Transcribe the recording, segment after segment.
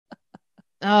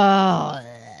Oh,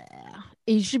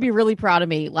 you should be really proud of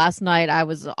me. Last night I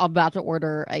was about to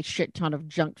order a shit ton of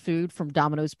junk food from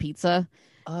Domino's Pizza,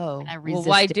 and Oh, I well,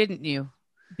 why resisted didn't you?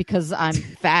 because I'm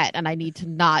fat and I need to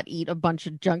not eat a bunch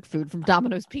of junk food from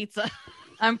Domino's Pizza.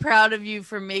 I'm proud of you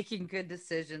for making good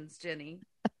decisions, Jenny.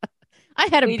 I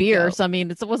had a Way to beer, go. so I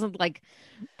mean, it wasn't like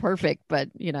perfect, but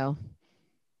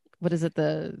what is it?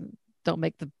 The don't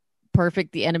make the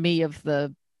perfect the enemy of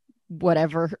the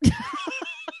whatever.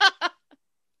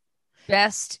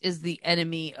 Best is the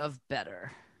enemy of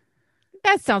better.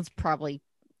 That sounds probably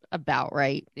about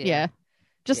right. Yeah. Yeah.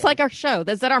 Just Yeah. like our show.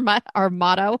 Is that our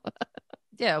motto?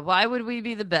 Yeah. Why would we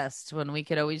be the best when we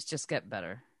could always just get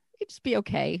better? You could just be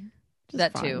okay. Just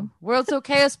That fine. too. World's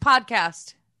Okayest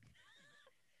podcast.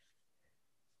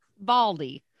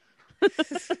 Baldy.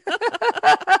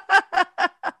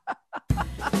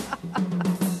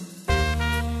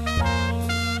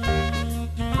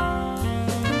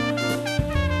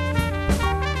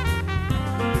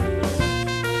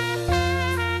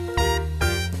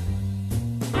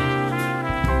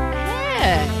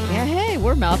 Hey,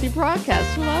 we're Mouthy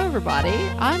Broadcast. Hello, everybody.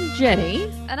 I'm Jenny.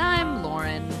 And I'm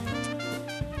Lauren.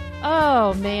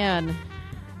 Oh, man.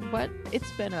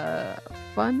 It's been a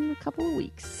fun couple of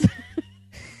weeks.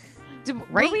 Were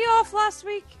we off last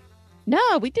week? No,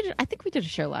 we did. I think we did a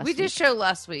show last week. We did show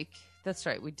last week. That's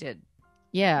right. We did.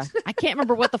 Yeah. I can't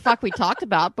remember what the fuck we talked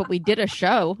about, but we did a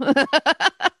show.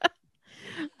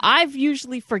 I've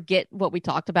usually forget what we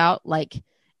talked about like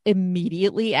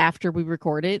immediately after we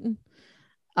record it.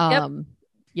 Yep.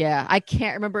 Yeah, I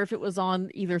can't remember if it was on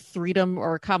either Freedom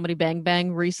or Comedy Bang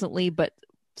Bang recently, but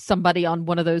somebody on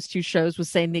one of those two shows was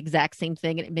saying the exact same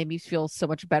thing, and it made me feel so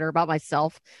much better about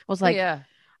myself. I was like, yeah.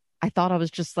 I thought I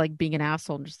was just like being an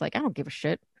asshole and just like, I don't give a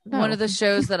shit. No. One of the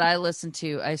shows that I listen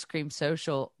to, Ice Cream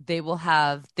Social, they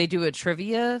do a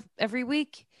trivia every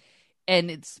week, and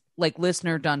it's like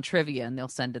listener done trivia, and they'll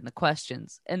send in the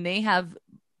questions, and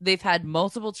they've had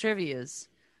multiple trivias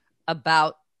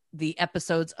about the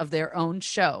episodes of their own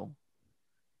show,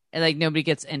 and like nobody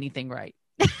gets anything right.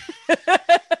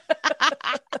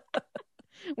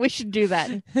 We should do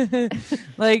that.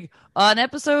 Like on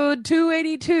episode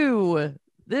 282,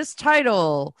 this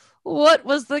title, what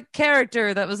was the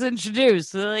character that was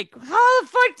introduced? They're like, how the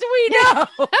fuck do we know?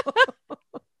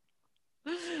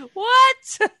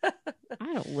 What?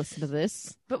 I don't listen to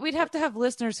this. But we'd have to have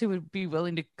listeners who would be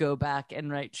willing to go back and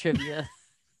write trivia.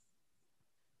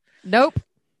 Nope.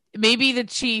 Maybe the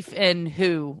Chief and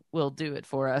Who will do it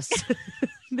for us.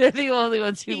 They're the only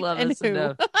ones who Chief love and us Who.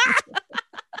 enough.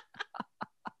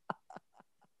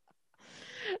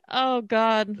 Oh,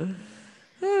 God.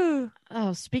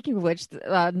 Oh, speaking of which,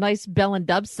 nice Bell and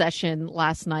Dub session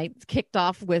last night kicked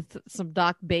off with some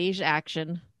Doc Beige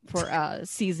action for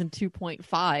season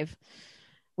 2.5,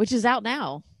 which is out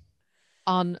now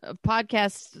on a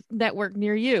podcast network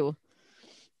near you.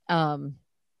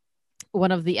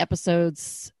 One of the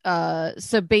episodes.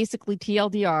 So basically,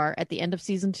 TLDR, at the end of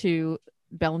season 2,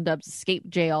 Bell and Dubs escape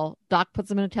jail. Doc puts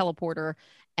them in a teleporter,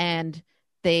 and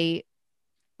they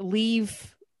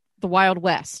leave the Wild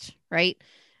West, right?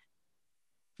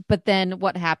 But then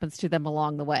what happens to them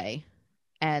along the way?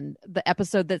 And the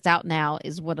episode that's out now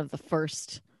is one of the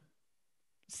first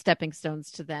stepping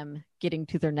stones to them getting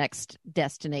to their next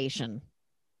destination.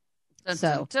 Dun,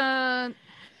 So, dun, dun.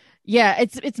 yeah,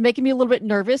 it's making me a little bit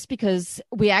nervous because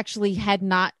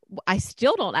I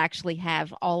still don't actually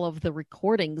have all of the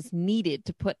recordings needed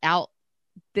to put out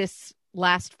this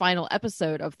last final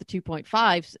episode of the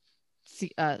 2.5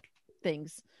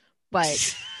 things.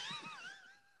 But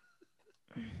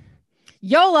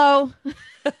YOLO.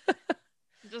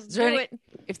 Just do it.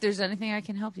 If there's anything I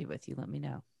can help you with, you let me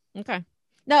know. Okay.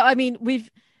 No, I mean,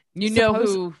 You know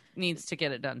who needs to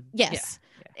get it done. Yes.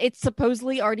 Yeah. It's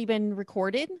supposedly already been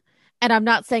recorded. And I'm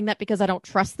not saying that because I don't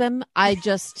trust them. I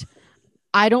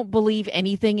don't believe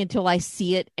anything until I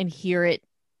see it and hear it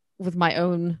with my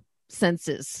own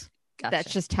senses. Gotcha.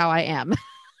 That's just how I am.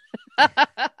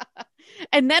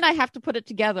 And then I have to put it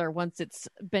together once it's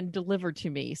been delivered to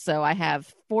me. So I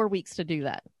have 4 weeks to do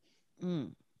that.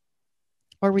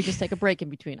 Or we just take a break in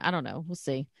between. I don't know. We'll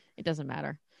see. It doesn't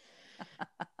matter.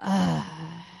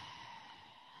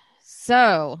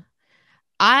 So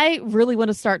I really want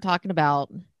to start talking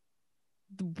about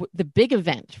the big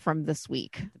event from this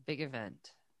week. The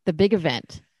big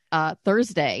event.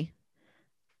 Thursday.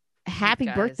 Happy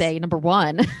birthday, number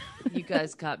 1. You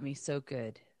guys got me so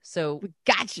good. So we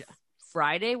gotcha.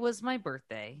 Friday was my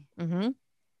birthday. Mm-hmm.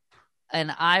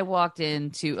 And I walked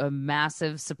into a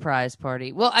massive surprise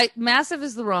party. Well, massive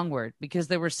is the wrong word because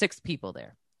there were 6 people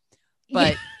there.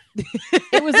 But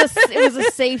it was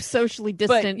a safe, socially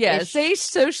distant. But yeah, safe,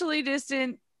 socially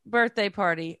distant birthday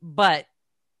party. But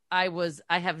I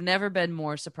have never been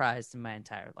more surprised in my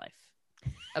entire life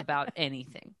about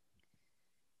anything.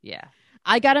 Yeah.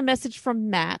 I got a message from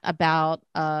Matt about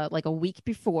like a week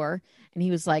before, and he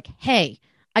was like, "Hey,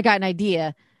 I got an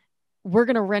idea. We're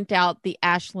gonna rent out the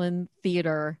Ashland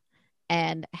Theater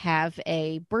and have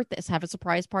a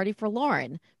surprise party for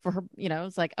Lauren for her."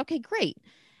 It's like, okay, great.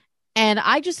 And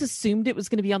I just assumed it was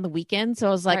going to be on the weekend, so I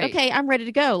was like, Right. okay, I'm ready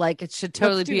to go. Like, it should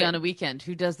totally be on a weekend.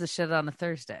 Who does the shit on a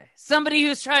Thursday? Somebody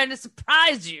who's trying to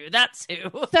surprise you. That's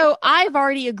who. So I've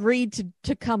already agreed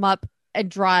to come up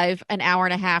and drive an hour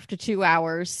and a half to 2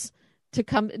 hours to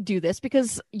come do this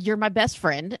because you're my best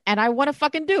friend and I want to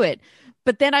fucking do it.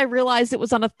 But then I realized it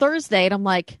was on a Thursday and I'm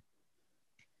like,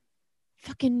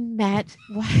 fucking Matt,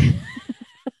 what?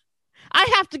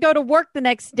 I have to go to work the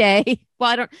next day.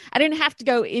 Well, I didn't have to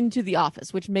go into the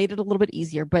office, which made it a little bit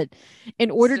easier. But in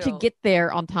order to get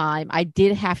there on time, I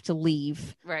did have to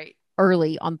leave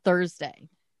early on Thursday.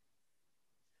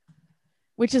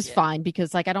 Which is fine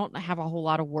because like I don't have a whole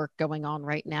lot of work going on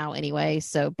right now anyway.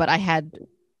 So, but I had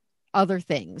other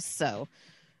things. So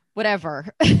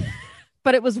whatever.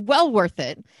 But it was well worth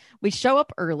it. We show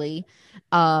up early.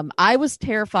 I was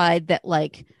terrified that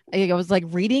like I was like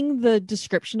reading the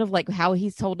description of like how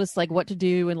he's told us like what to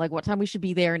do and like what time we should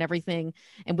be there and everything.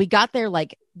 And we got there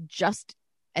like just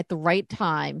at the right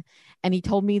time. And he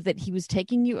told me that he was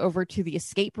taking you over to the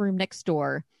escape room next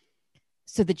door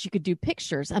so that you could do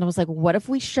pictures. And I was like, what if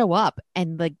we show up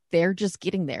and like they're just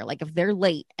getting there? Like if they're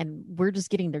late and we're just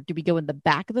getting there, do we go in the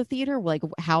back of the theater? Like,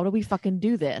 how do we fucking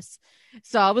do this?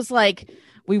 So I was like,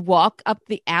 we walk up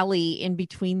the alley in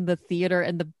between the theater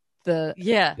and the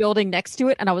building next to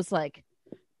it. And I was like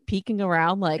peeking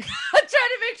around, like trying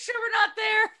to make sure we're not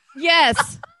there.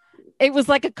 Yes. It was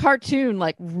like a cartoon,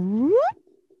 like,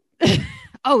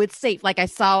 oh, it's safe. Like I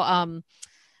saw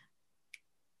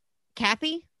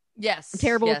Kathy. Yes. I'm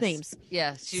terrible with names.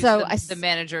 Yeah. She's the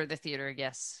manager of the theater.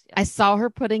 Yes. I saw her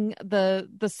putting the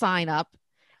sign up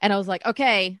and I was like,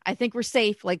 okay, I think we're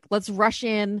safe. Like, let's rush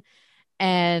in.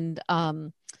 And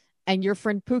your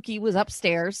friend Pookie was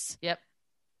upstairs. Yep.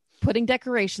 Putting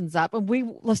decorations up. And we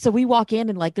walk in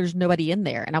and like, there's nobody in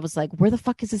there. And I was like, where the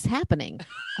fuck is this happening?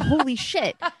 Holy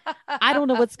shit. I don't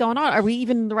know what's going on. Are we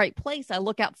even in the right place? I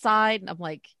look outside and I'm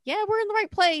like, yeah, we're in the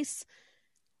right place.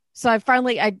 So I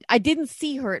finally, I didn't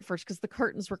see her at first because the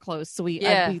curtains were closed. So we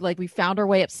found our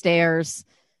way upstairs.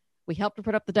 We helped her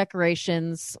put up the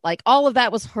decorations. Like all of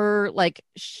that was her. Like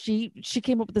she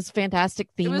came up with this fantastic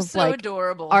theme of so like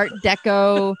adorable Art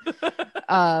Deco,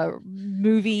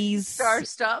 movies, star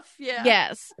stuff. Yeah.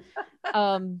 Yes.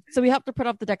 So we helped her put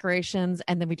up the decorations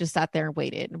and then we just sat there and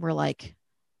waited. And we're like,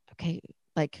 okay,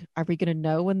 like, are we going to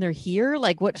know when they're here?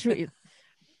 Like what should we...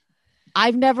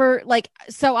 I've never like,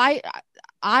 so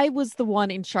I was the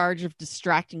one in charge of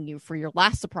distracting you for your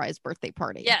last surprise birthday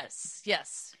party. Yes.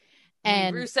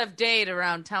 And Rusev Date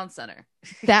around Town Center.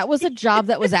 That was a job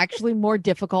that was actually more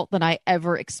difficult than I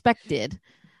ever expected.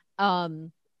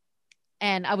 And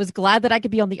I was glad that I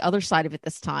could be on the other side of it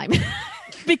this time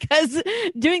because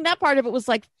doing that part of it was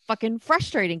like fucking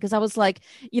frustrating. Cause I was like,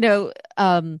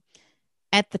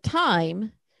 at the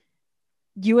time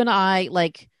you and I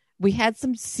like, we had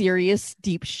some serious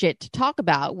deep shit to talk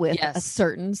about with a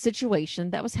certain situation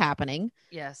that was happening.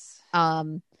 Yes.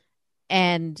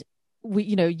 And we,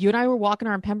 you and I were walking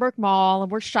around Pembroke Mall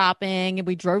and we're shopping and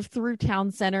we drove through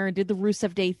Town Center and did the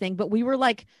Rusev Day thing, but we were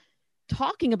like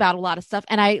talking about a lot of stuff.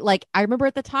 And I remember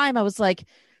at the time I was like,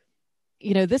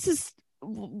 this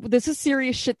is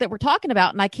serious shit that we're talking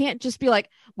about. And I can't just be like,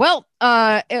 well,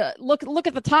 look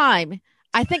at the time.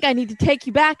 I think I need to take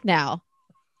you back now.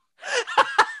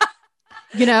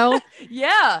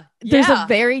 There's a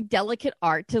very delicate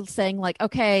art to saying like,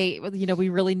 okay, we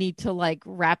really need to like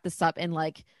wrap this up and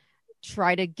like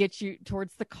try to get you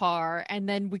towards the car. And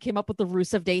then we came up with the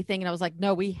Rusev Day thing and I was like,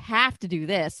 no, we have to do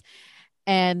this.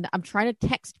 And I'm trying to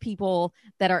text people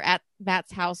that are at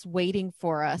Matt's house waiting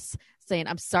for us saying,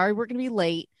 I'm sorry, we're going to be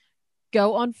late.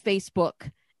 Go on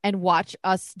Facebook and watch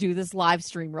us do this live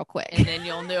stream real quick. And then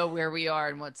you'll know where we are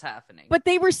and what's happening. But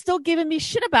they were still giving me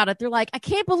shit about it. They're like, I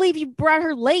can't believe you brought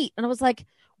her late. And I was like,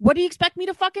 what do you expect me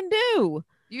to fucking do?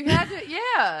 You had to,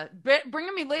 yeah.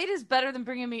 Bringing me late is better than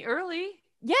bringing me early.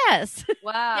 Yes.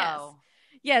 Wow. Yes.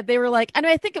 Yeah, they were like,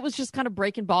 I think it was just kind of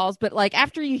breaking balls. But like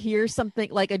after you hear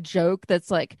something like a joke that's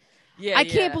like, I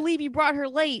can't believe you brought her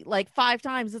late like 5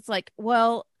 times. It's like,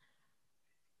 well,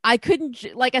 I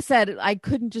couldn't, like I said, I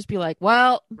couldn't just be like,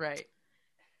 well, right.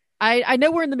 I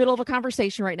know we're in the middle of a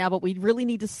conversation right now, but we really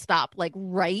need to stop like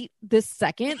right this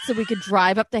second so we could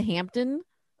drive up to Hampton.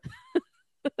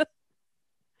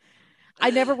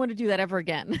 I never want to do that ever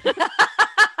again.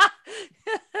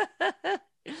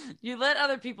 You let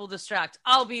other people distract.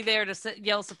 I'll be there to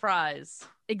yell surprise.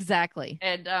 Exactly.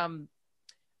 And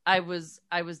I was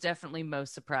definitely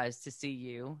most surprised to see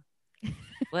you.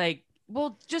 Like,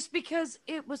 well, just because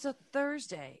it was a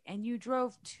Thursday and you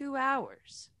drove 2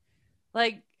 hours.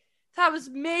 Like, that was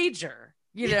major,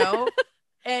 you know?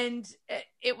 And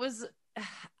it was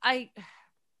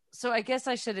so I guess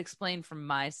I should explain from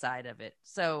my side of it.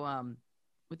 So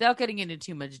without getting into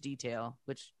too much detail,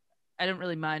 which I don't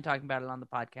really mind talking about it on the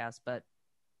podcast, but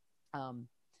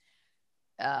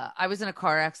I was in a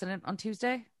car accident on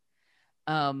Tuesday.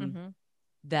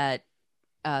 That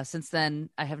since then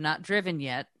I have not driven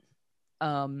yet.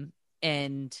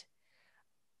 And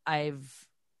I've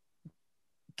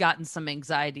gotten some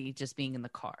anxiety just being in the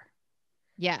car.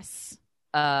 Yes.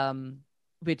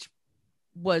 Which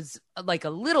was like a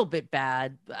little bit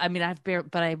bad. I mean,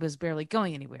 but I was barely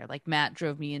going anywhere. Like Matt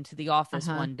drove me into the office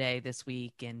one day this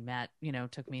week, and Matt,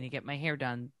 took me to get my hair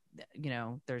done,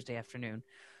 Thursday afternoon.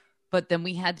 But then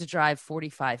we had to drive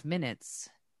 45 minutes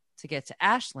to get to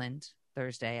Ashland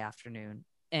Thursday afternoon.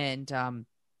 And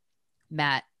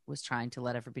Matt was trying to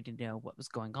let everybody know what was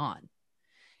going on.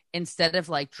 Instead of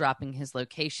like dropping his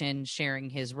location, sharing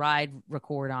his ride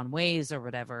record on Waze or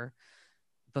whatever,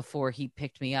 before he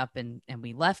picked me up and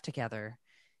we left together,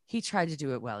 he tried to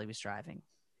do it while he was driving.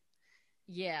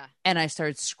 Yeah. And I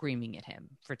started screaming at him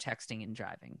for texting and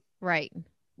driving. Right.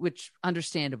 Which,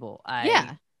 understandable.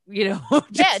 Yeah. No,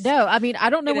 I mean, I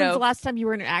don't know when's the last time you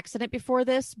were in an accident before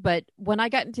this, but when I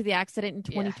got into the accident in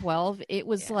 2012, it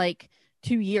was like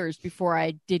 2 years before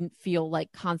I didn't feel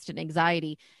like constant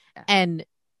anxiety. Yeah. And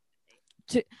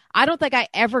I don't think I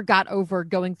ever got over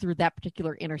going through that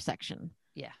particular intersection.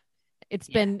 Yeah. It's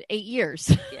been 8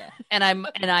 years. Yeah. And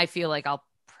I feel like I'll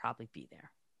probably be there.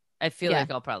 I feel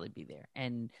like I'll probably be there.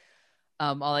 And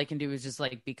all I can do is just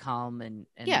like be calm and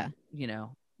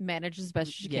manage as best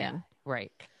as you can.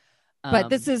 Right. But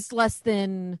this is less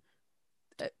than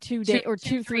 2 days or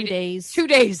 3 days. 2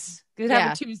 days. It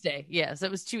happened Tuesday. Yeah. So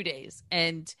it was 2 days.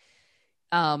 And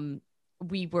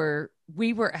we were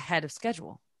ahead of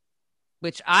schedule,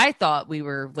 which I thought we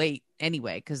were late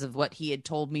anyway, because of what he had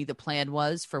told me the plan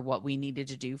was for what we needed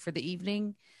to do for the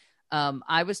evening.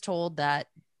 I was told that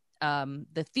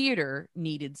the theater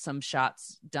needed some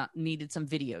shots done, needed some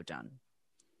video done,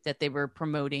 that they were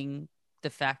promoting the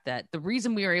fact that the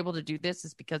reason we were able to do this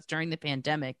is because during the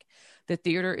pandemic, the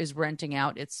theater is renting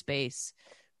out its space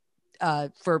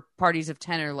for parties of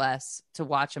 10 or less to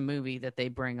watch a movie that they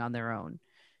bring on their own.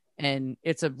 And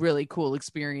it's a really cool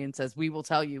experience, as we will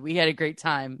tell you. We had a great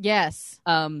time. Yes.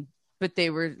 But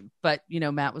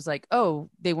Matt was like,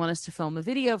 oh, they want us to film a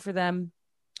video for them.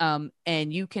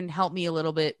 And you can help me a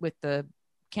little bit with the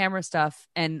camera stuff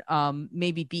and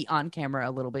maybe be on camera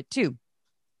a little bit too.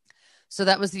 So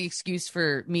that was the excuse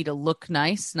for me to look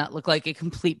nice, not look like a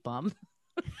complete bum.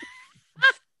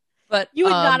 But you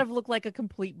would not have looked like a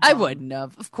complete bum. I wouldn't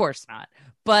have, of course not.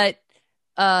 But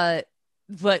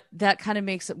that kind of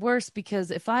makes it worse,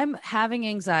 because if I'm having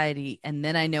anxiety and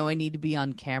then I know I need to be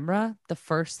on camera, the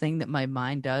first thing that my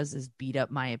mind does is beat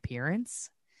up my appearance.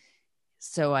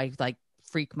 So I like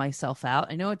freak myself out.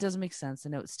 I know it doesn't make sense. I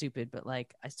know it's stupid, but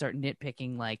like I start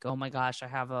nitpicking, like, oh my gosh, I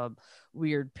have a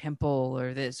weird pimple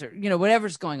or this, or,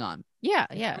 whatever's going on. Yeah.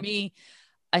 And yeah. For me,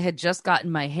 I had just gotten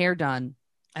my hair done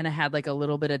and I had like a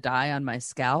little bit of dye on my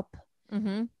scalp.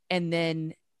 Mm-hmm. And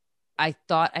then I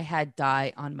thought I had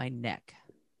dye on my neck.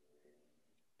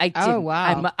 I didn't. Oh,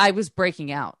 wow. I was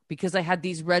breaking out because I had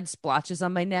these red splotches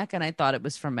on my neck and I thought it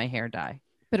was from my hair dye.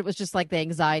 But it was just like the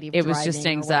anxiety of driving. It was just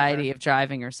anxiety of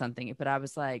driving or something. But I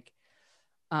was like,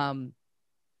 and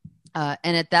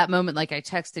at that moment, like I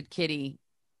texted Kitty,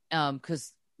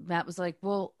 because Matt was like,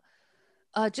 well,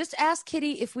 just ask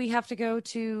Kitty if we have to go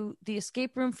to the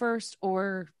escape room first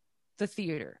or the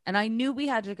theater. And I knew we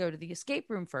had to go to the escape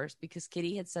room first because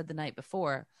Kitty had said the night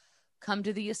before, come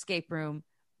to the escape room.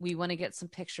 We want to get some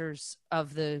pictures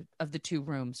of the 2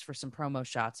 rooms for some promo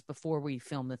shots before we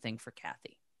film the thing for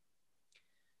Kathy.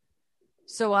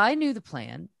 So I knew the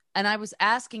plan, and I was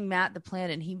asking Matt the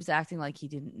plan, and he was acting like he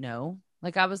didn't know.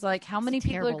 Like I was like, how many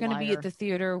people are going to be at the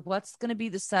theater? What's going to be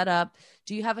the setup?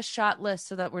 Do you have a shot list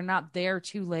so that we're not there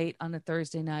too late on a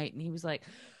Thursday night? And he was like,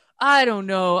 I don't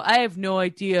know. I have no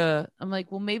idea. I'm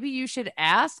like, well, maybe you should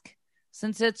ask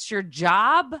since it's your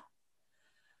job.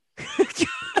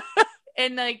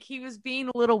 And like, he was being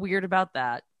a little weird about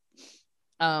that.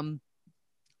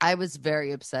 I was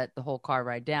very upset the whole car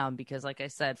ride down because, like I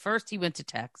said, first he went to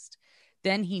text,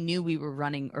 then he knew we were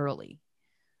running early.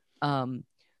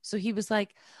 So he was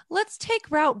like, let's take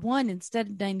Route 1 instead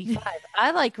of 95. I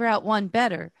like Route 1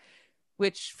 better,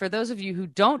 which for those of you who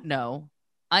don't know,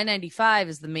 I-95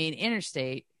 is the main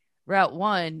interstate. Route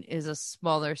 1 is a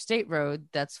smaller state road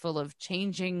that's full of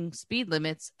changing speed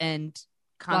limits and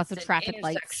Lots of traffic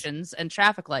intersections and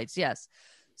traffic lights. Yes.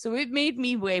 So it made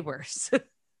me way worse.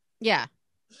 Yeah.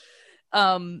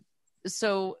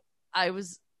 So I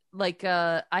was like,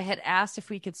 I had asked if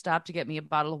we could stop to get me a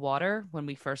bottle of water when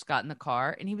we first got in the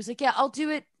car. And he was like, yeah, I'll do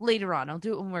it later on. I'll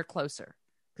do it when we're closer.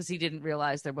 Because he didn't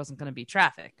realize there wasn't going to be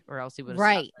traffic or else he would have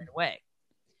stopped right away.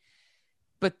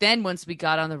 But then once we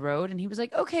got on the road and he was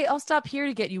like, okay, I'll stop here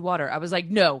to get you water. I was like,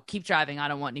 no, keep driving. I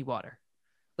don't want any water.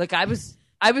 Like I was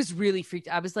really freaked.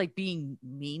 I was like being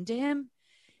mean to him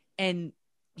and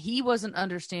he wasn't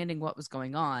understanding what was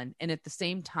going on. And at the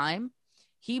same time,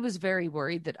 he was very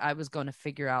worried that I was going to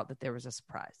figure out that there was a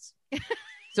surprise.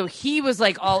 So he was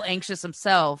like all anxious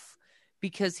himself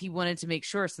because he wanted to make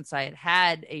sure, since I had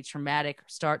had a traumatic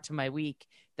start to my week,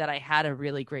 that I had a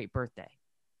really great birthday.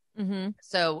 Mm-hmm.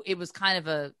 So it was kind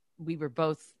of we were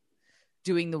both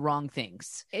doing the wrong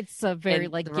things. It's a very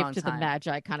like gift of the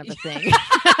Magi kind of a thing.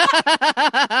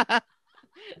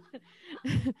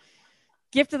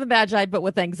 Gift of the Magi, but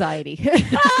with anxiety.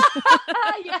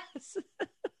 Yes.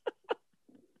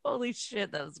 Holy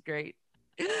shit, that was great.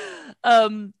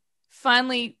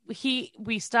 Finally,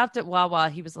 we stopped at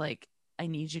Wawa. He was like, I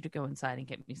need you to go inside and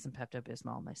get me some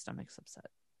Pepto-Bismol. My stomach's upset.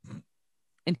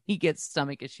 And he gets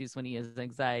stomach issues when he has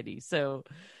anxiety. So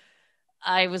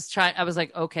I was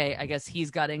like, okay, I guess he's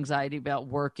got anxiety about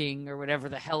working or whatever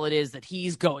the hell it is that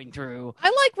he's going through. I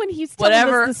like when he's telling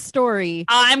us the story.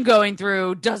 I'm going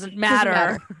through doesn't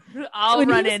matter. I'll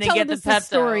run in and get the Pepto.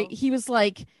 Story, he was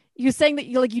saying that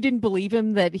you didn't believe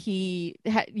him that he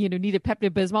needed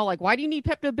Pepto-Bismol. Like, why do you need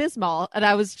Pepto-Bismol? And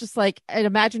I was just like, I'd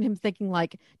imagine him thinking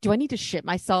like, do I need to shit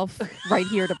myself right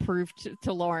here to prove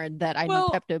to Lauren that I need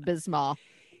Pepto-Bismol?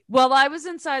 Well, I was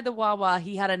inside the Wawa.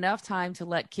 He had enough time to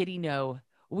let Kitty know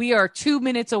we are 2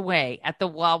 minutes away at the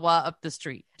Wawa up the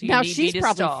street. Now she's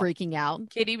probably freaking out.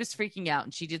 Kitty was freaking out,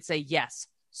 and she did say, yes,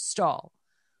 stall.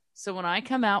 So when I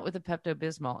come out with a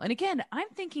Pepto-Bismol, and again, I'm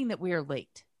thinking that we are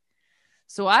late.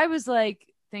 So I was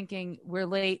like thinking we're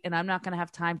late and I'm not going to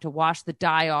have time to wash the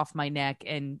dye off my neck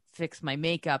and fix my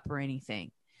makeup or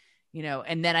anything,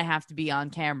 and then I have to be on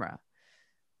camera.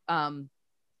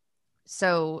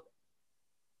 So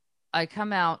I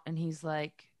come out and he's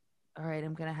like, all right,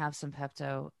 I'm going to have some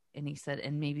Pepto. And he said,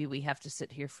 and maybe we have to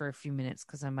sit here for a few minutes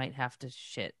because I might have to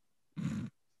shit.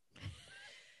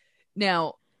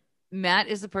 Now, Matt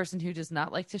is a person who does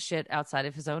not like to shit outside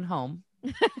of his own home.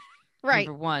 Right.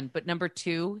 Number one. But number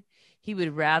two, he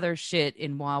would rather shit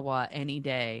in Wawa any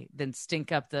day than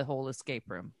stink up the whole escape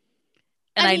room.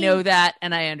 And I know that,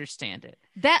 and I understand it.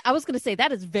 That I was going to say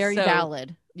that is very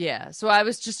valid. Yeah. So I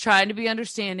was just trying to be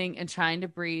understanding and trying to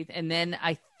breathe. And then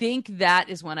I think that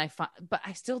is when but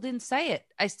I still didn't say it.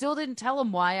 I still didn't tell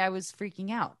him why I was freaking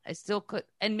out. I still could.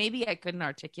 And maybe I couldn't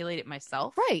articulate it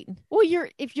myself. Right. Well,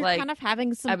 if you're kind of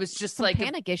having some, I was just some like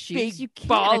panic issues, you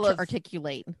can't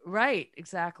articulate. Right.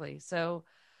 Exactly. So,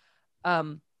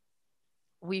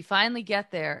 we finally get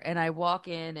there and I walk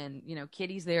in and,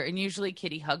 Kitty's there, and usually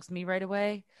Kitty hugs me right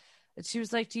away. And she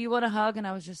was like, do you want a hug? And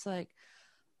I was just like,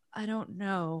 I don't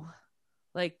know.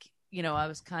 Like, I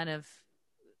was kind of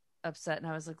upset and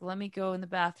I was like, let me go in the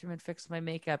bathroom and fix my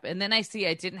makeup. And then I see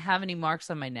I didn't have any marks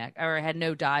on my neck, or I had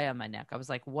no dye on my neck. I was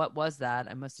like, what was that?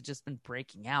 I must have just been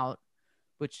breaking out,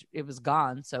 which it was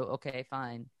gone. So, okay,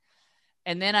 fine.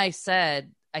 And then I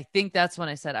think that's when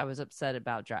I said I was upset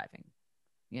about driving.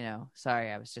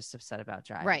 Sorry, I was just upset about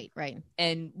driving. Right.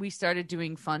 And we started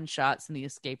doing fun shots in the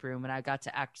escape room, and I got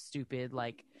to act stupid,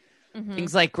 like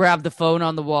things like grab the phone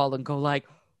on the wall and go like,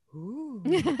 ooh,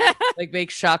 like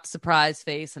make shocked surprise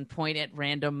face and point at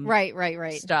random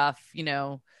stuff,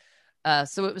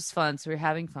 So it was fun. So we were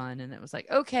having fun, and it was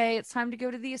like, okay, it's time to go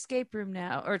to the escape room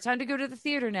now, or it's time to go to the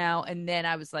theater now. And then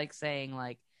I was like saying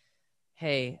like,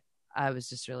 hey, I was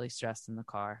just really stressed in the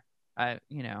car.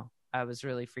 I was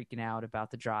really freaking out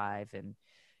about the drive and,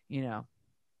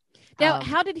 Now,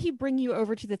 how did he bring you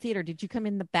over to the theater? Did you come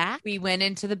in the back? We went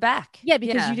into the back. Yeah,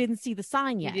 because you didn't see the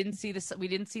sign yet. We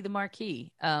didn't see the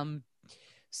marquee.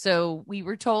 So we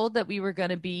were told that we were going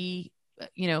to be,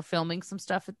 filming some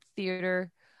stuff at the theater.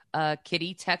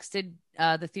 Kitty texted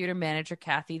the theater manager,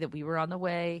 Kathy, that we were on the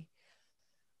way.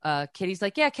 Kitty's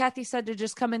like, yeah, Kathy said to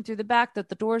just come in through the back, that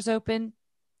the door's open.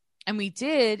 And we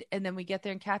did. And then we get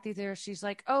there and Kathy's there. She's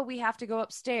like, oh, we have to go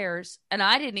upstairs. And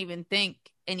I didn't even think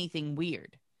anything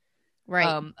weird.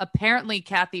 Right. Apparently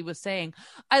Kathy was saying,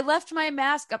 I left my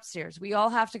mask upstairs. We all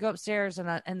have to go upstairs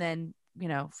and then,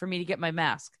 for me to get my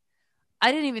mask.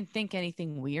 I didn't even think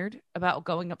anything weird about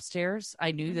going upstairs.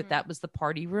 I knew that was the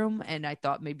party room, and I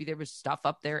thought maybe there was stuff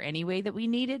up there anyway that we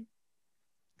needed.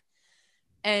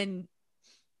 And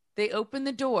they opened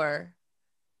the door,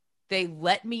 they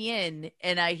let me in,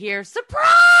 and I hear surprise,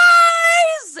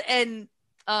 and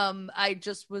I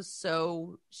just was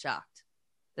so shocked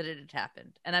that it had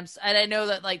happened. And I know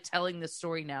that like telling this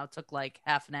story now took like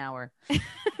half an hour.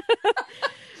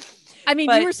 I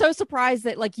mean, you were so surprised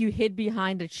that like you hid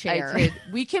behind a chair. I did.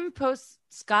 We can post.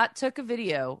 Scott took a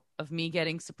video of me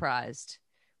getting surprised.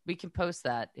 We can post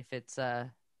that if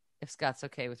Scott's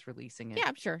okay with releasing it. Yeah,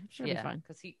 I'm sure. It'll be fine.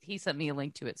 Because he sent me a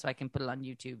link to it so I can put it on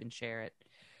YouTube and share it.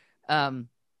 I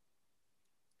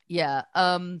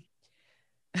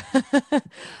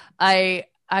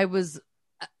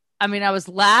was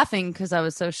laughing because I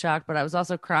was so shocked, but I was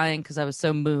also crying because I was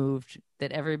so moved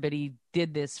that everybody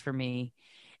did this for me.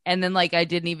 And then like I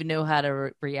didn't even know how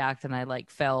to react, and I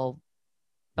like fell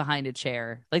behind a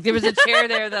chair. Like there was a chair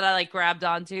there that I like grabbed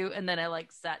onto, and then I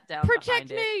like sat down.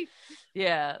 Protect me. It.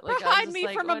 Yeah, like hide me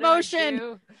from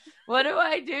emotion. What do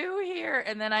I do here?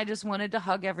 And then I just wanted to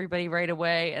hug everybody right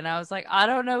away, and I was like, I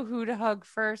don't know who to hug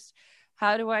first.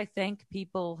 How do I thank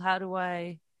people? How do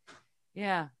I?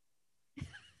 Yeah.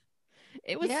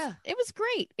 It was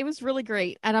great. It was really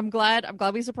great. And I'm glad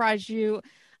we surprised you.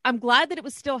 I'm glad that it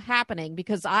was still happening,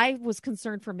 because I was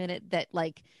concerned for a minute that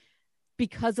like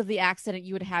because of the accident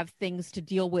you would have things to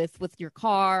deal with your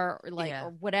car or like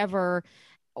or whatever,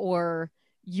 or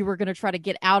you were going to try to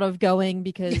get out of going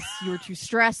because you were too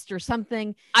stressed or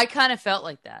something. I kind of felt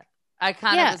like that. I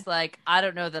kind of was like, I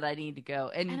don't know that I need to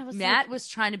go. And Matt was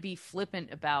trying to be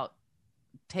flippant about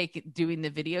doing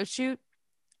the video shoot.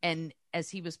 And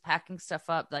as he was packing stuff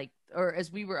up, like, or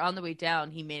as we were on the way down,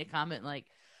 he made a comment like,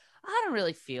 I don't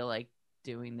really feel like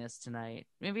doing this tonight.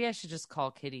 Maybe I should just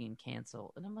call Kitty and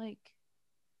cancel. And I'm like,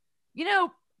 I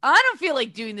don't feel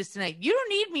like doing this tonight. You don't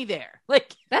need me there.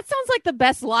 Like, that sounds like the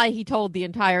best lie he told the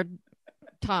entire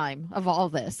time of all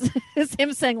this. Is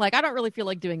him saying like, I don't really feel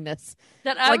like doing this.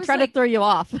 That I like trying to throw you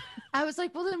off. I was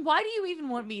like, well, then why do you even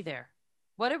want me there?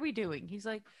 What are we doing? He's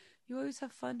like, you always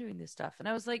have fun doing this stuff. And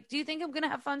I was like, do you think I'm going to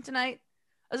have fun tonight?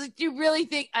 I was like, do you really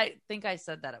think? I think I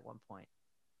said that at one point.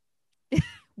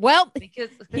 Well, because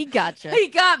he got you. He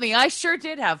got me. I sure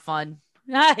did have fun.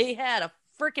 I had a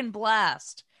freaking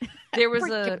blast. There was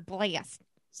a blast.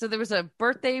 So there was a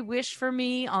birthday wish for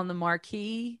me on the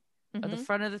marquee at the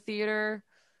front of the theater.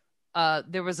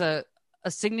 There was a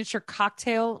signature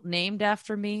cocktail named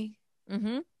after me.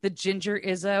 The Ginger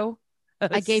Izzo.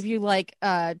 I gave you like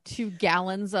 2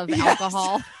 gallons of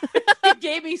alcohol. He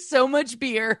gave me so much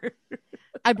beer.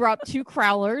 I brought 2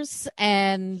 crowlers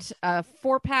and a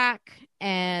 4-pack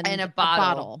and a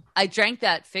bottle. I drank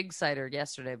that fig cider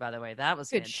yesterday, by the way. That was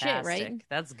good fantastic. Shit, right?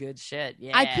 That's good shit.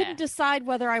 Yeah. I couldn't decide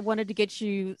whether I wanted to get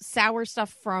you sour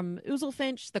stuff from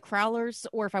Ouzelfinch, the crowlers,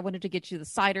 or if I wanted to get you the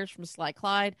ciders from Sly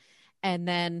Clyde. And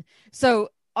then, so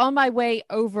on my way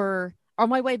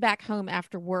back home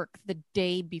after work the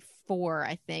day before,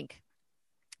 I think,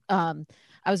 I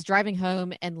was driving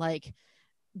home, and like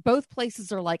both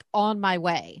places are like on my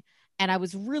way. And I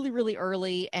was really, really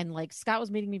early, and like Scott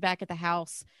was meeting me back at the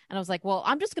house, and I was like, well,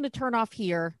 I'm just going to turn off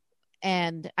here,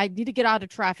 and I need to get out of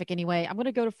traffic anyway. I'm going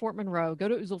to go to Fort Monroe, go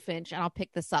to Ouzelfinch, and I'll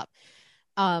pick this up.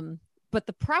 But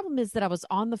the problem is that I was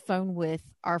on the phone with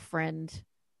our friend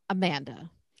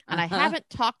Amanda, and I haven't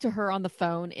talked to her on the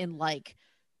phone in like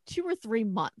 2 or 3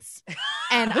 months.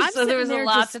 And I'm so there was a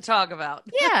lot to talk about.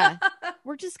 Yeah.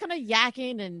 We're just kind of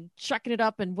yakking and chucking it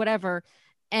up and whatever.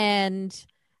 And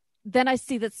then I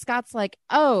see that Scott's like,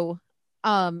 oh,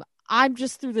 I'm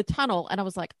just through the tunnel. And I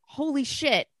was like, holy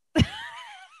shit.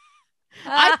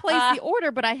 I placed the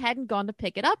order, but I hadn't gone to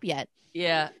pick it up yet.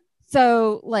 Yeah.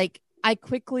 So like, I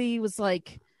quickly was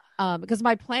like, because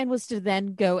my plan was to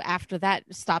then go after that,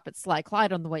 stop at Sly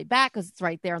Clyde on the way back, because it's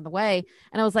right there on the way.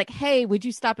 And I was like, hey, would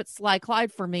you stop at Sly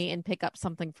Clyde for me and pick up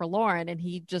something for Lauren? And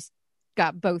he just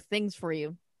got both things for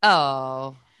you.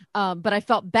 Oh. But I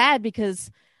felt bad because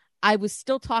I was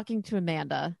still talking to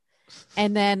Amanda.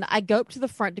 And then I go up to the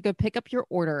front to go pick up your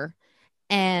order.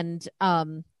 And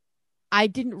I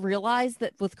didn't realize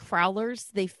that with crowlers,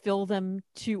 they fill them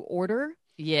to order.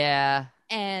 Yeah.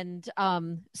 And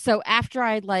so after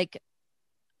I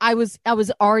was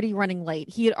already running late.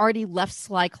 He had already left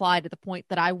Sly Clyde at the point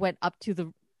that I went up to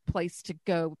the place to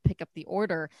go pick up the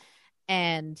order.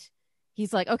 And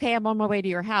he's like, okay, I'm on my way to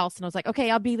your house. And I was like, okay,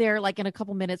 I'll be there like in a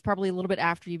couple minutes, probably a little bit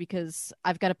after you, because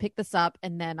I've got to pick this up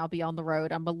and then I'll be on the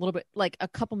road. I'm a little bit like a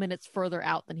couple minutes further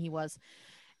out than he was.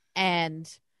 And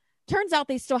turns out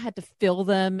they still had to fill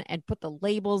them and put the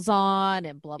labels on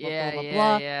and blah, blah, blah, blah,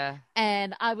 blah. Yeah.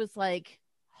 And I was like,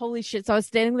 holy shit. So I was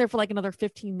standing there for like another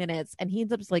 15 minutes and he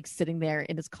ends up just like sitting there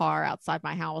in his car outside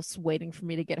my house waiting for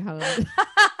me to get home.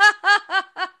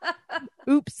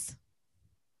 Oops.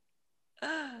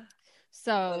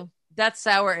 So that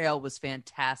sour ale was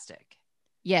fantastic.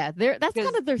 Yeah, that's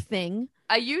kind of their thing.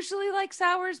 I usually like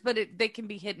sours, but they can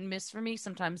be hit and miss for me.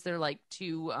 Sometimes they're like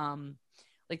too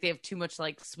like they have too much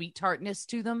like sweet tartness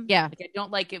to them. Yeah. Like I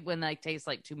don't like it when they taste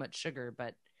like too much sugar,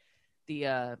 but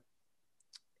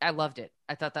I loved it.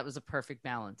 I thought that was a perfect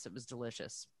balance. It was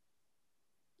delicious.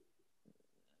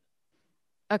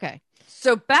 Okay.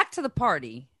 So back to the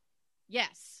party.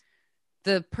 Yes.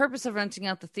 The purpose of renting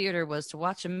out the theater was to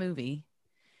watch a movie.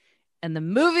 And the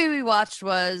movie we watched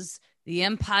was The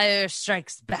Empire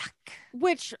Strikes Back.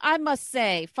 Which I must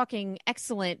say, fucking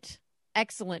excellent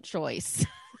choice.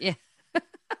 Yeah.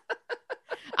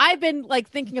 I've been like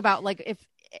thinking about like if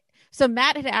so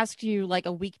Matt had asked you like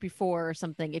a week before or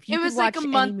something if you could was watch like a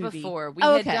month any movie. before.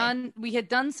 We had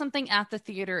done something at the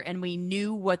theater and we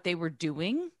knew what they were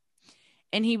doing.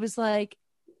 And he was like,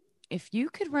 if you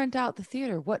could rent out the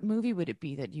theater, what movie would it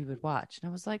be that you would watch? And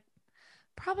I was like,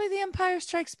 probably The Empire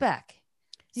Strikes Back.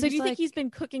 So do you think he's been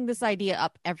cooking this idea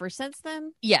up ever since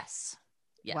then? Yes.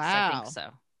 Yes, wow.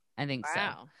 I think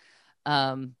wow.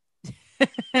 so.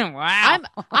 Wow.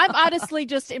 I'm honestly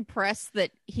just impressed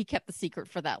that he kept the secret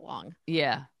for that long.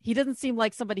 Yeah. He doesn't seem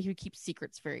like somebody who keeps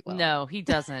secrets very well. No, he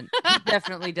doesn't. He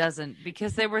definitely doesn't,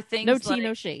 because there were things no tea,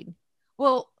 no shade.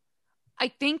 Well, I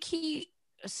think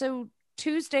so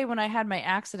Tuesday when I had my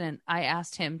accident, I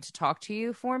asked him to talk to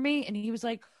you for me. And he was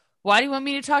like, why do you want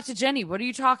me to talk to Jenny? What are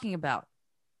you talking about?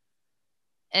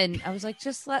 And I was like,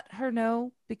 just let her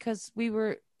know, because we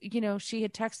were, she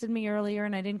had texted me earlier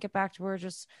and I didn't get back to her.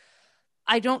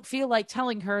 I don't feel like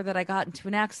telling her that I got into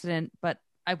an accident, but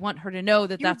I want her to know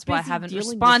that that's why I haven't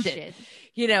responded,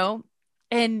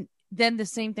 And then the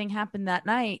same thing happened that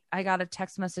night. I got a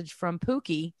text message from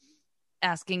Pookie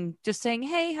just saying,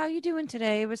 hey, how you doing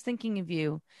today? I was thinking of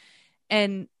you.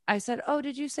 And I said, oh,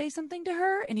 did you say something to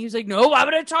her? And he was like, no, why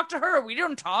would I talk to her? We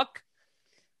don't talk.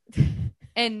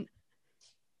 And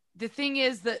the thing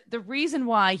is that the reason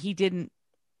why he didn't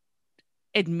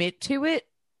admit to it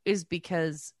is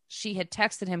because she had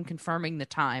texted him confirming the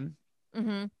time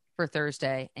for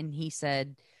Thursday. And he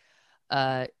said,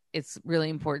 it's really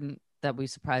important that we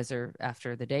surprise her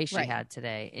after the day she had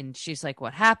today. And she's like,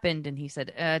 what happened? And he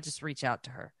said, just reach out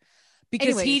to her,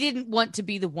 because he didn't want to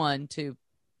be the one to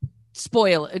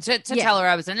spoil it, to tell her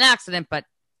I was in an accident. But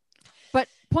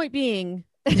point being,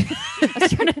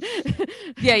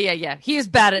 yeah. He is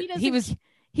bad at,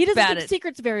 he doesn't keep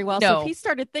secrets very well. No. So if he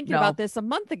started thinking about this a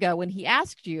month ago when he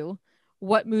asked you,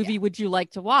 what movie would you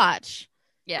like to watch?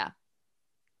 Yeah.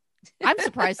 I'm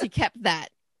surprised he kept that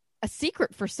a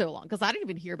secret for so long, because I didn't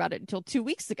even hear about it until 2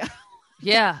 weeks ago.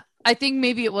 Yeah. I think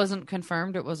maybe it wasn't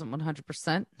confirmed. It wasn't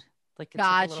 100%. Like it took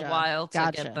a little while to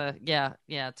get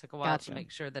it took a while to make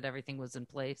sure that everything was in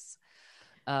place.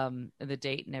 The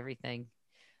date and everything.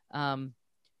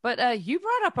 But you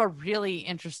brought up a really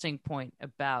interesting point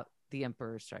about The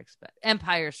Empire Strikes Back.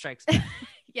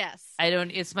 Yes.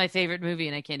 It's my favorite movie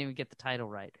and I can't even get the title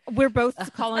right. We're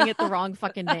both calling it the wrong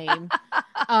fucking name.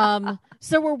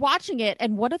 So we're watching it.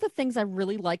 And one of the things I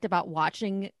really liked about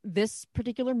watching this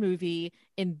particular movie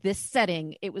in this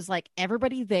setting, it was like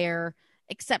everybody there,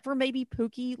 except for maybe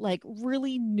Pookie, like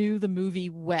really knew the movie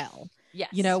well.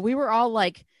 Yes. We were all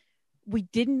like, we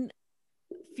didn't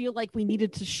feel like we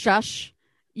needed to shush,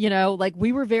 like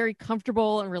we were very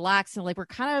comfortable and relaxed, and like we're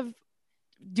kind of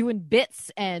doing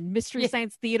bits and mystery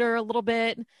science theater a little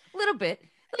bit, like,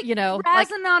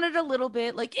 razzing on it a little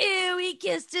bit, like, ew, he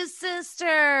kissed his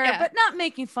sister, but not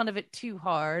making fun of it too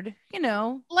hard,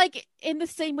 like in the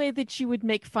same way that you would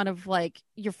make fun of like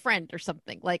your friend or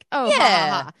something, like, oh yeah, ha,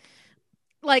 ha, ha.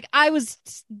 Like I was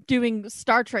doing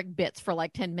Star Trek bits for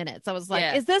like 10 minutes. I was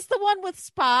like, is this the one with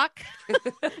Spock?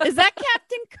 Is that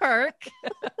Captain Kirk?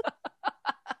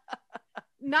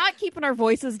 Not keeping our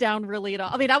voices down really at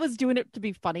all. I mean, I was doing it to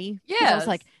be funny. Yeah. I was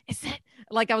like, is that,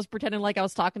 like I was pretending like I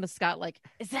was talking to Scott, like,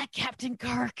 is that Captain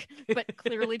Kirk? But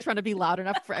clearly trying to be loud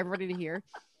enough for everybody to hear.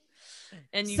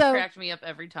 And you cracked me up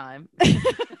every time.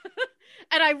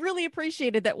 And I really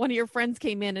appreciated that one of your friends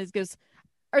came in and goes,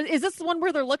 is this the one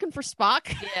where they're looking for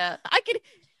Spock? Yeah. I could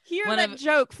hear that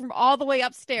joke from all the way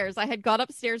upstairs. I had gone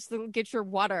upstairs to get your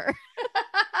water.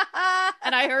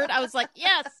 And I was like,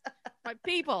 yes, my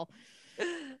people.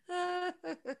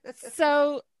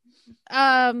 So,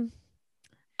 I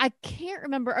can't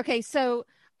remember. Okay, so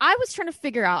I was trying to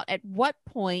figure out at what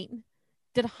point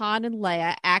did Han and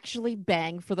Leia actually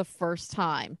bang for the first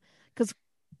time? Because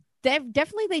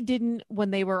definitely they didn't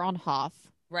when they were on Hoth.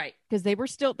 Right. Because they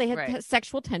had Right.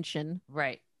 sexual tension.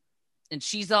 Right. And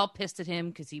she's all pissed at him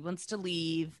because he wants to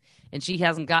leave, and she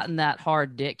hasn't gotten that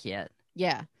hard dick yet.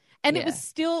 Yeah. And Yeah. it was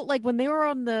still like when they were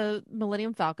on the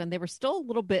Millennium Falcon, they were still a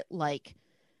little bit like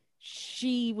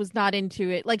she was not into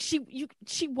it. Like she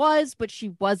was, but she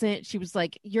wasn't. She was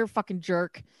like, "You're a fucking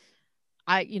jerk."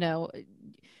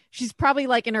 She's probably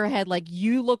like in her head, like,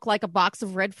 "You look like a box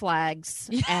of red flags,"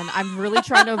 and I'm really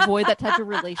trying to avoid that type of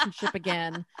relationship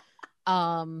again.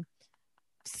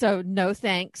 So no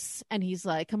thanks. And he's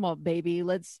like, "Come on, baby,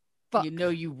 let's fuck." You know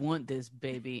you want this,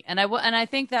 baby. And I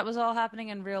think that was all happening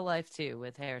in real life too,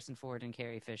 with Harrison Ford and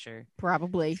Carrie Fisher.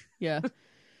 Probably, yeah.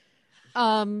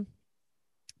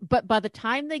 But by the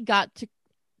time they got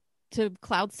to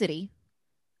Cloud City,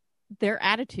 their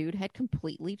attitude had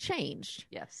completely changed.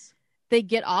 Yes. They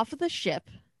get off of the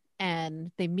ship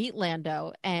and they meet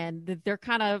Lando, and they're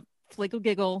kind of fliggle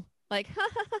giggle, like,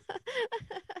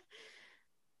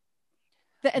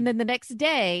 and then the next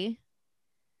day,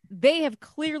 they have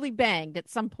clearly banged at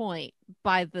some point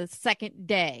by the second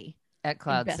day At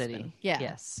Cloud in Bespin. City.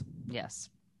 Yeah. Yes.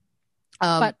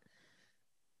 But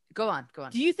go on.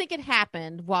 do you think it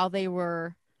happened while they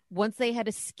were, once they had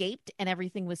escaped and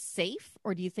everything was safe,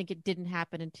 or do you think it didn't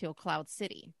happen until Cloud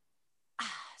City?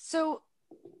 So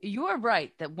you are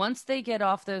right that once they get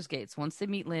off those gates, once they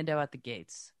meet Lando at the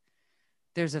gates,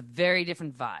 there's a very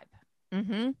different vibe.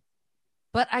 Mm-hmm.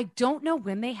 But I don't know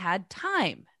when they had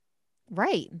time.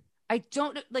 Right. I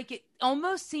don't know. Like, it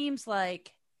almost seems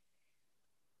like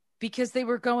because they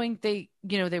were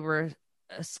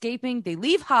escaping, they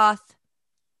leave Hoth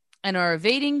and are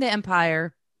evading the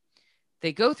Empire.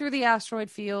 They go through the asteroid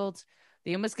field.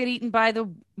 They almost get eaten by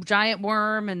the giant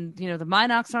worm, and, the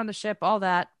Minox are on the ship, all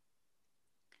that.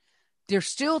 They're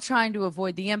still trying to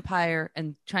avoid the Empire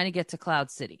and trying to get to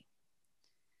Cloud City.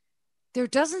 There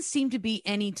doesn't seem to be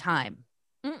any time.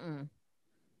 Mm-mm.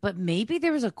 But maybe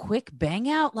there was a quick bang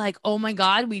out, like, oh my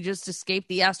God, we just escaped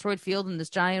the asteroid field and this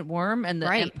giant worm, and the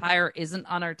Right. Empire isn't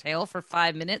on our tail for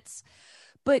 5 minutes.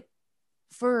 But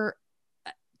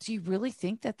do you really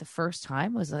think that the first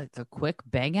time was like a quick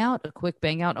bang out?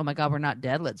 Oh my God, we're not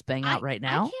dead. Let's bang out right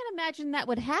now. I can't imagine that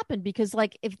would happen because,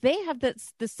 like, if they have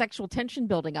this sexual tension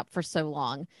building up for so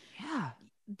long, Yeah.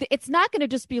 it's not going to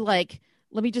just be like,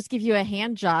 let me just give you a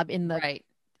hand job in the Right.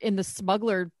 in the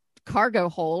smuggler cargo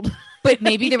hold. But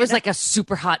maybe there was like a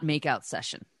super hot makeout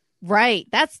session. Right.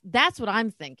 That's what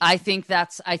I'm thinking. I think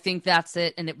that's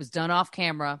it. And it was done off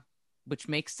camera, which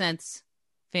makes sense.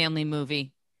 Family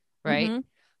movie, right? Mhm.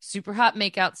 Super hot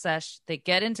makeout sesh. They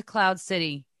get into Cloud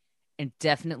City, and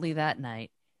definitely that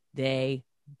night, they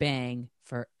bang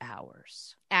for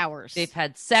hours. They've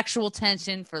had sexual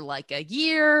tension for like a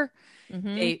year.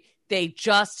 Mhm.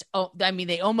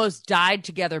 They almost died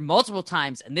together multiple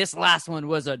times. And this last one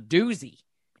was a doozy.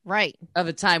 Right. Of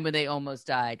a time when they almost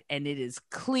died. And it is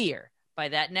clear by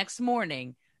that next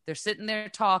morning, they're sitting there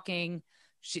talking.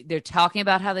 They're talking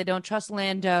about how they don't trust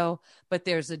Lando, but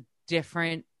there's a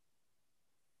different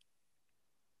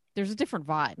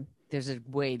vibe. There's a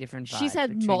way different vibe. She's had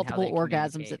between multiple how they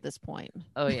orgasms communicate. at this point.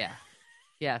 Oh, yeah.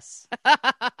 Yes.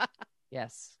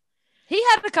 Yes. He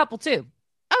had a couple too.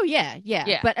 Oh, yeah.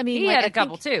 But I mean, he like, had a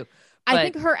couple too. I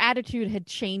think her attitude had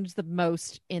changed the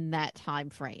most in that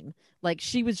time frame. Like,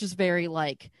 she was just very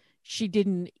like, she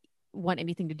didn't want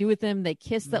anything to do with him. They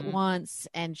kissed at once,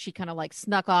 and she kind of like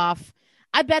snuck off.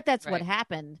 I bet that's what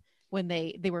happened when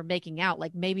they were making out.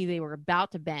 Like, maybe they were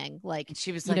about to bang. Like, and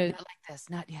she was like, not like this,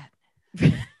 not yet.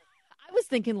 I was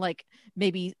thinking like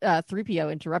maybe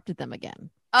 3PO interrupted them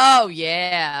again. Oh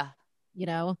yeah,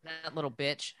 that little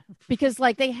bitch. Because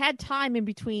like they had time in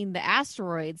between the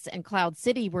asteroids and Cloud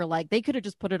City where like they could have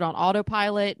just put it on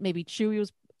autopilot. Maybe Chewie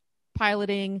was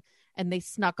piloting and they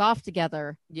snuck off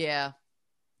together. Yeah,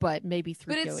 but maybe 3PO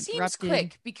interrupted. But it seems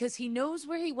quick because he knows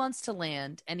where he wants to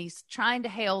land and he's trying to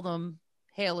hail them.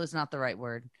 Hail is not the right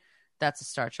word. That's a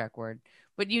Star Trek word.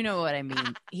 But you know what I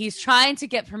mean. He's trying to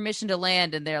get permission to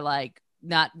land and they're like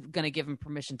not going to give him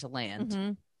permission to land.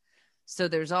 Mm-hmm. So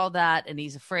there's all that. And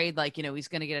he's afraid like, he's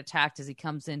going to get attacked as he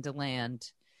comes in to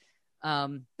land. But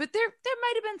there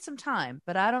might've been some time,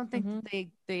 but I don't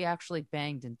think they actually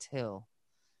banged until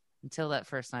that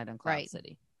first night on Cloud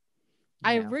City.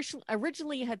 I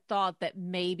originally had thought that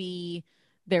maybe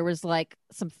there was like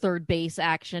some third base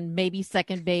action, maybe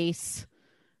second base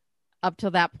up to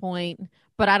that point.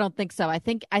 but I don't think so. I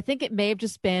think it may have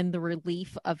just been the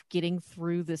relief of getting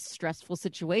through this stressful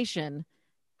situation.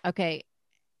 Okay,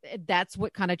 that's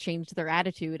what kind of changed their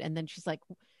attitude. And then she's like,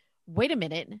 wait a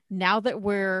minute, now that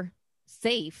we're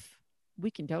safe,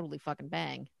 we can totally fucking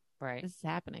bang. Right. This is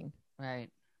happening. Right.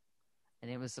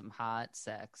 And it was some hot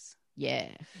sex. Yeah.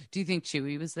 Do you think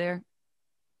Chewie was there?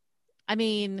 I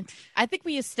mean, I think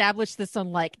we established this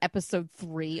on like episode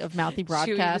 3 of Mouthy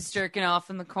Broadcast. Chewie was jerking off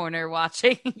in the corner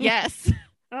watching. Yes.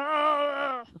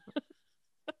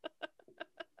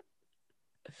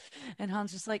 And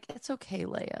Han's just like, it's okay,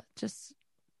 Leia. Just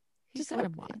let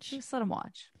him watch. Just let him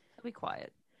watch. He'll be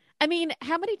quiet. I mean,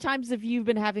 how many times have you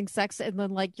been having sex and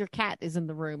then like your cat is in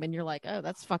the room and you're like, oh,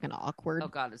 that's fucking awkward. Oh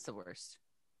God, it's the worst.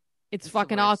 It's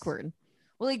fucking awkward.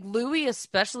 Well, like Louis,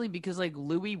 especially because like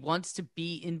Louis wants to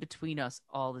be in between us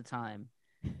all the time.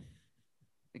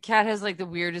 The cat has like the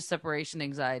weirdest separation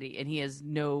anxiety, and he has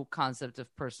no concept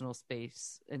of personal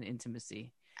space and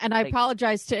intimacy. And I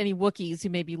apologize to any Wookiees who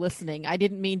may be listening. I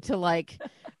didn't mean to like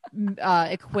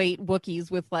equate Wookiees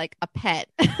with like a pet.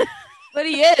 But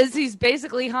he is. He's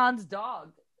basically Han's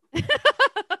dog.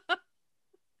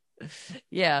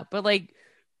 Yeah, but like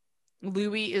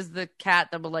Louis is the cat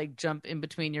that will like jump in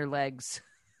between your legs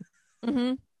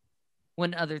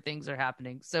when other things are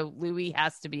happening. So Louis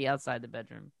has to be outside the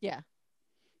bedroom. Yeah.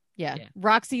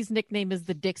 Roxy's nickname is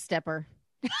the Dick Stepper.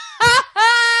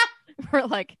 We're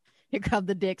like, here come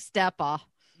the Dick Stepper.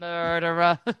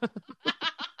 Murderer.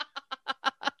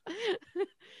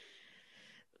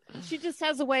 She just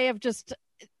has a way of just,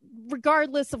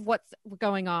 regardless of what's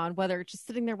going on, whether it's just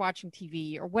sitting there watching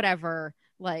TV or whatever,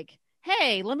 like,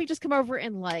 hey, let me just come over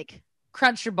and like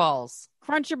crunch your balls.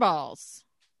 Crunch your balls.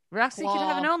 Roxy could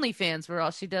have an OnlyFans where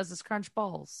all she does is crunch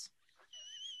balls.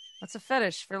 That's a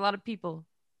fetish for a lot of people.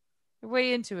 They're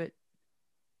way into it.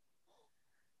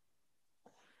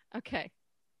 Okay.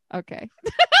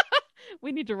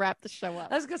 We need to wrap the show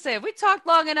up. I was going to say, have we talked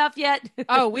long enough yet?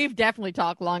 Oh, we've definitely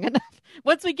talked long enough.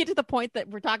 Once we get to the point that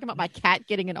we're talking about my cat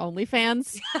getting an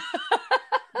OnlyFans,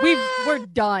 we're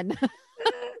done.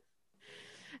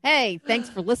 Hey, thanks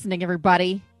for listening,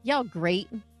 everybody. Y'all great.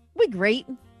 We great.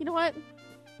 You know what?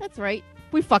 That's right.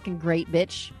 We fucking great,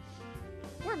 bitch.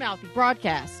 We're Mouthy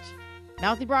Broadcast.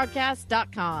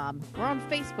 MouthyBroadcast.com. We're on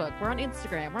Facebook. We're on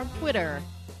Instagram. We're on Twitter.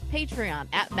 Patreon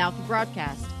at Mouthy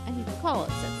Broadcast. And you can call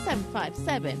us at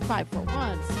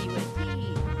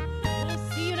 757-541-CUNT.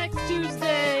 We'll see you next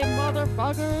Tuesday,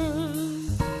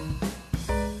 motherfuckers.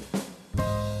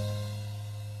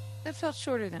 That felt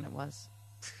shorter than it was.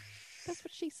 That's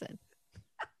what she said.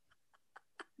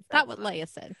 It's not what Leia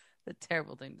said. The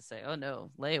terrible thing to say. Oh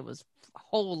no, Leia was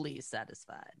wholly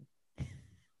satisfied.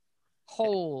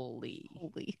 Holy.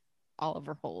 All of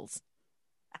her holes.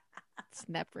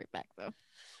 Snapped right back though.